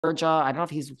Georgia. I don't know if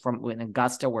he's from in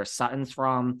Augusta, where Sutton's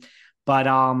from, but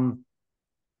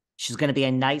she's going to be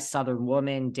a nice Southern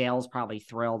woman. Dale's probably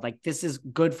thrilled. Like, this is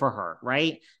good for her,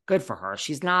 right? Good for her.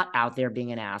 She's not out there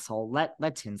being an asshole.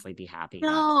 Let Tinsley be happy, guys.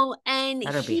 No, and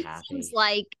Let her be he seems happy.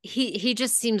 like he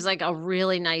just seems like a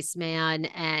really nice man,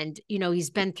 and he's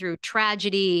been through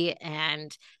tragedy,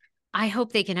 and I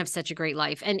hope they can have such a great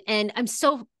life. And I'm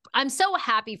so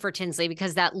happy for Tinsley,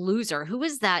 because that loser, who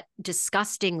was that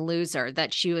disgusting loser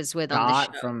that she was with on the show?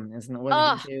 Scott from, isn't it, what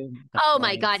did he Oh, do? The oh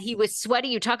my God, he Franks. was sweaty.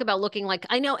 You talk about looking like,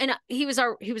 I know, and he was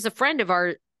a friend of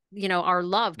our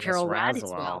love, Miss Carol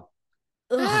Radiswell. Raswell.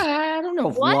 Ugh, I don't know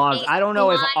if what love. a I don't know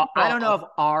slimeball. if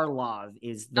our love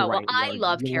is the Oh, well, right I word.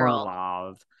 love Your Carol.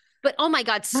 love. But oh my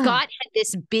God, Scott had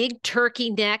this big turkey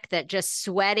neck that just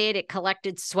sweated. It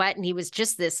collected sweat, and he was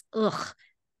just this ugh,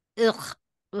 ugh,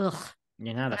 ugh.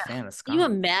 You're not a fan of Can you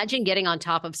Scott. imagine getting on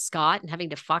top of Scott and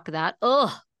having to fuck that? Ugh,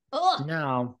 ugh.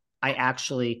 No, I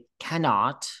actually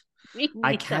cannot. Me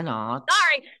I neither. cannot.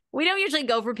 Sorry. We don't usually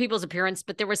go for people's appearance,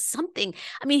 but there was something.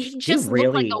 I mean, he She just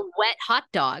looked like a really, wet hot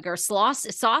dog or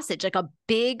sausage, like a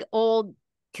big old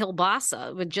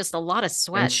kielbasa with just a lot of and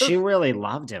sweat. Ugh. she really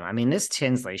loved him. I mean, this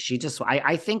Tinsley, she just,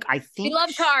 I He think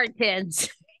loves hard kids.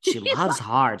 she loves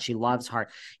hard. She loves hard.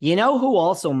 You know who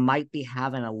also might be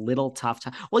having a little tough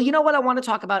time? Well, you know what I want to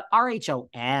talk about?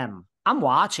 RHOM. I'm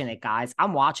watching it, guys.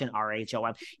 I'm watching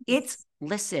RHOM.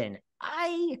 Listen,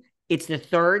 it's the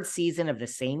third season of the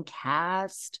same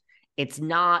cast. It's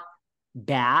not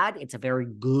bad. It's a very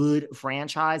good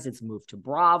franchise. It's moved to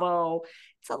Bravo.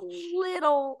 It's a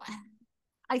little,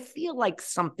 I feel like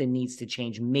something needs to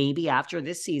change maybe after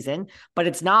this season, but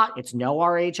it's not. It's no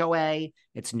RHOA.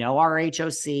 It's no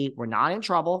RHOC. We're not in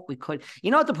trouble. We could,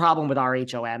 you know what the problem with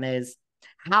RHOM is?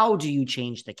 How do you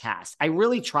change the cast? I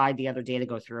really tried the other day to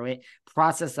go through it.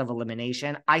 Process of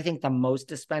elimination. I think the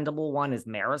most expendable one is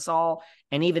Marisol.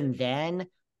 And even then,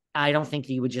 I don't think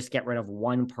that you would just get rid of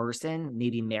one person,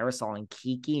 maybe Marisol and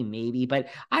Kiki, maybe, but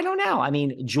I don't know. I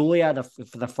mean, Julia,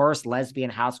 for the first lesbian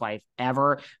housewife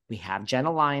ever. We have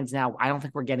Jenna Lyons now. I don't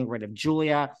think we're getting rid of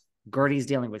Julia. Gertie's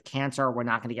dealing with cancer. We're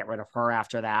not going to get rid of her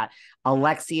after that.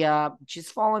 Alexia, she's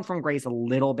fallen from grace a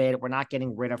little bit. We're not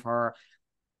getting rid of her.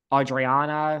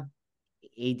 Adriana,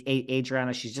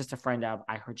 Adriana, she's just a friend of.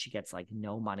 I heard she gets like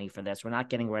no money for this. We're not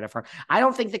getting rid of her. I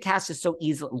don't think the cast is so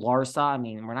easy. Larsa, I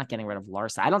mean, we're not getting rid of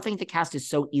Larsa. I don't think the cast is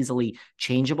so easily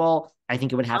changeable. I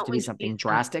think it would have Don't to be we something see them?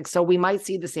 drastic. So we might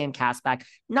see the same cast back.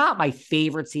 Not my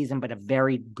favorite season, but a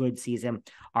very good season.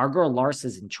 Our girl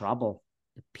Larsa's in trouble.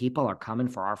 People are coming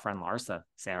for our friend Larsa,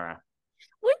 Sarah.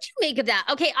 What did you make of that?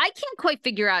 Okay, I can't quite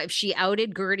figure out if she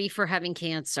outed Gertie for having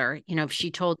cancer. If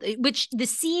she told, which the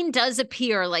scene does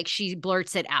appear like she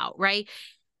blurts it out, right?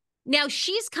 Now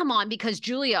she's come on because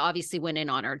Julia obviously went in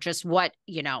on her. Just what,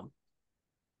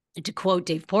 to quote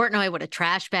Dave Portnoy, what a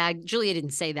trash bag. Julia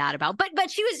didn't say that about, but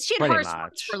she had Pretty harsh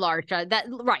words for much. Larsa.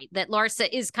 That Larsa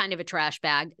is kind of a trash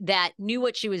bag that knew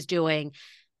what she was doing,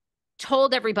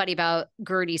 told everybody about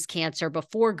Gertie's cancer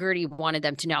before Gertie wanted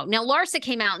them to know. Now, Larsa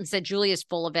came out and said Julia's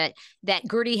full of it, that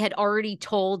Gertie had already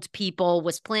told people,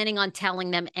 was planning on telling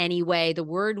them anyway. The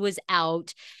word was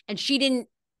out, and she didn't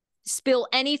spill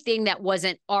anything that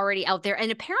wasn't already out there.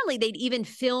 And apparently they'd even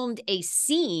filmed a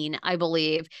scene, I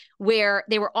believe, where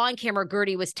they were on camera.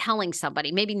 Gertie was telling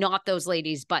somebody, maybe not those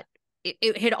ladies, but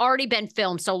it had already been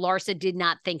filmed. So Larsa did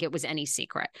not think it was any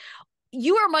secret.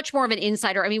 You are much more of an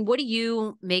insider. I mean, what do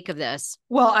you make of this?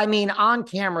 Well, I mean, on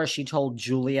camera, she told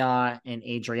Julia and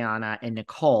Adriana and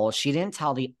Nicole. She didn't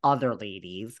tell the other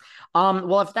ladies.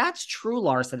 Well, if that's true,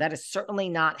 Larsa, that is certainly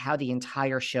not how the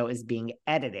entire show is being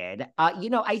edited.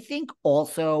 I think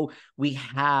also we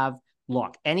have.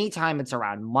 Look, anytime it's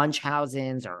around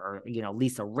Munchausen's or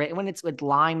Lisa Rinna, when it's with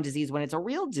Lyme disease, when it's a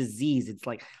real disease, it's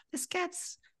like this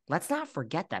gets. Let's not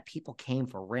forget that people came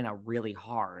for Rinna really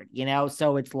hard,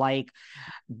 So it's like,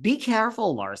 be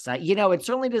careful, Larsa. It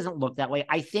certainly doesn't look that way.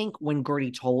 I think when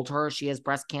Gertie told her she has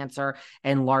breast cancer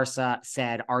and Larsa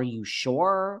said, "Are you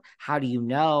sure? How do you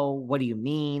know? What do you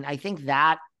mean?" I think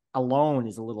that alone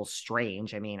is a little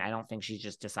strange. I mean, I don't think she's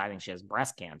just deciding she has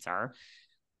breast cancer.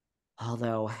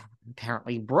 Although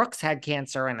apparently Brooks had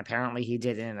cancer and apparently he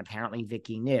didn't, and apparently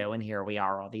Vicky knew. And here we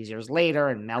are all these years later,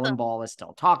 and Melon Ball is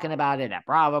still talking about it at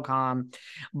BravoCon.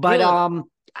 But Ugh.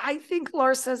 I think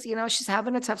Larsa's, she's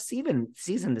having a tough season,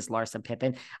 this Larsa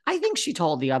Pippen. I think she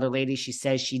told the other lady, she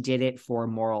says she did it for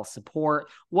moral support.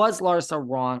 Was Larsa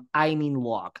wrong? I mean,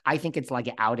 look, I think it's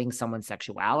like outing someone's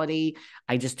sexuality.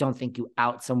 I just don't think you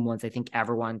out someone's. I think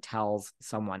everyone tells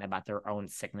someone about their own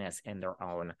sickness in their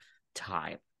own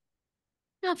time.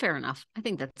 No, fair enough. I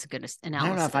think that's a good I don't know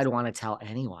if analysis. I'd want to tell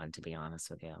anyone, to be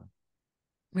honest with you.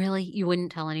 Really? You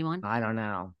wouldn't tell anyone? I don't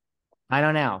know. I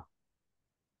don't know.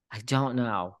 I don't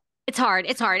know. It's hard.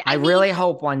 It's hard. I I mean, really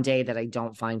hope one day that I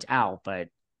don't find out, but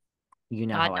you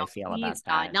know God, how no, I feel about please,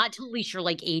 God, that. not till at least you're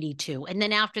like 82. And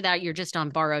then after that, you're just on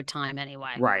borrowed time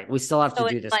anyway. Right. We still have to So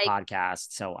do it's this like, podcast,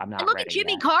 so I'm and not look at ready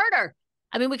Jimmy yet. Carter.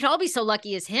 I mean, we could all be so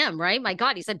lucky as him, right? My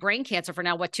God, he's had brain cancer for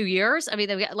now, what, 2 years? I mean,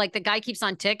 like the guy keeps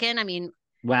on ticking. I mean,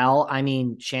 Well, I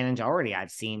mean, Shannon Doherty,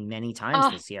 I've seen many times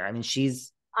oh, this year. I mean,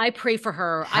 she's I pray for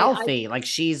her. I healthy. Like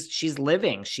she's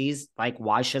living. She's like,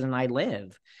 why shouldn't I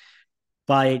live?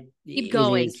 But keep it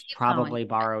going, is keep going. probably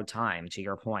borrowed time, to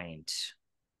your point.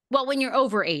 Well, when you're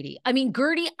over 80, I mean,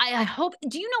 Gertie, I hope,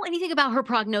 do you know anything about her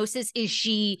prognosis? Is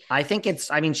she I think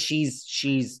it's, I mean,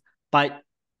 but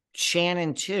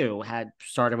Shannon too had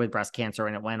started with breast cancer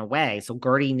and it went away. So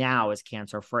Gertie now is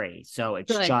cancer free. So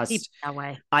it's good? Keep it just, that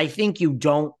way. I think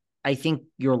I think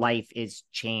your life is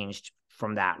changed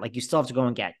from that. Like you still have to go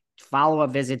and get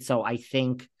follow-up visits. So I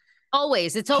think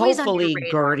Always. It's always on your hopefully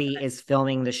radar. Gertie is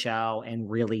filming the show and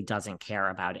really doesn't care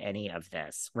about any of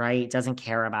this, right? Doesn't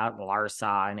care about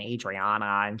Larsa and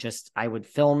Adriana and just I would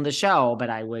film the show, but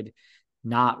I would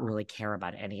not really care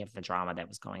about any of the drama that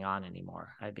was going on anymore.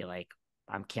 I'd be like,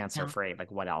 I'm cancer Yeah. free.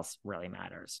 Like what else really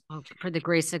matters? Oh, for the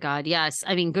grace of God. Yes.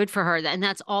 I mean, good for her. And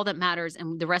that's all that matters.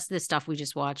 And the rest of this stuff we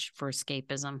just watch for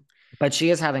escapism. But she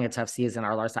is having a tough season,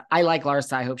 our Larsa. I like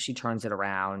Larsa. I hope she turns it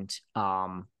around.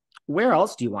 Where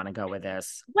else do you want to go with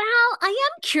this? Well, I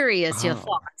am curious your Oh,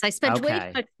 thoughts. I spent way too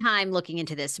okay. much time looking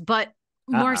into this, but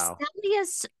Uh-oh.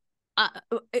 Marcellus,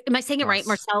 am I saying it right?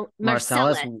 Marcellus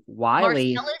Marcellus,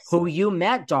 Wiley, Marcellus, who you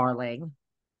met, darling.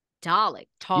 darling,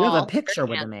 You have a tall. picture Very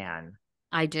with the handsome. man.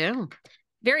 I do.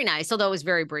 Very nice, although it was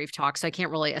very brief talk, so I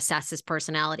can't really assess his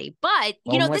personality. But,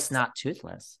 this Homeless, is not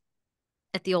toothless.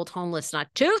 at the old homeless, not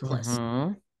toothless.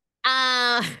 Mm-hmm.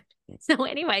 Uh, so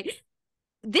anyway,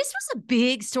 this was a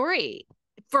big story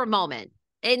for a moment.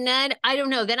 And then I don't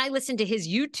know. Then I listened to his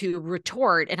YouTube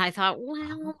retort and I thought,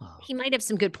 well, he might have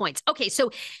some good points. Okay, so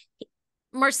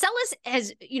Marcellus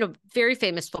has, very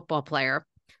famous football player,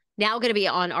 now going to be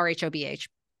on RHOBH,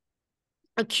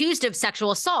 accused of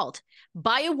sexual assault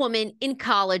by a woman in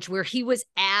college where he was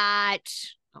at,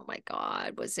 oh my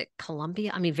God, was it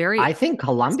Columbia? I mean, I think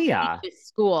Columbia.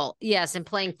 school. Yes, and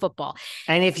playing football.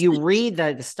 And if you read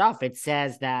the stuff, it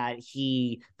says that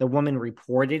the woman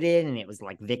reported it and it was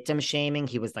like victim shaming.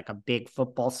 He was like a big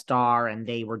football star and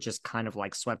they were just kind of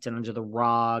like swept in under the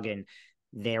rug. And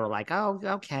they were like, oh,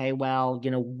 okay, well,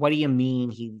 what do you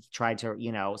mean he tried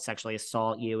to, sexually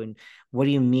assault you? And what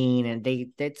do you mean? And they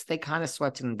kind of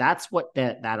swept in. That's what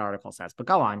that article says. But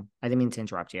go on. I didn't mean to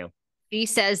interrupt you. She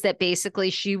says that basically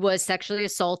she was sexually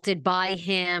assaulted by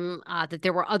him, that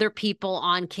there were other people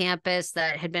on campus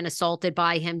that had been assaulted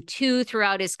by him too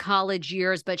throughout his college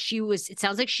years. But it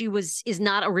sounds like is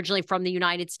not originally from the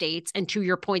United States. And to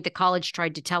your point, the college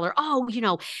tried to tell her, oh,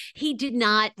 he did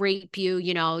not rape you.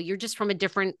 You're just from a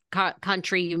different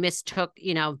country. You mistook,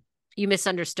 you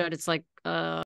misunderstood. It's like,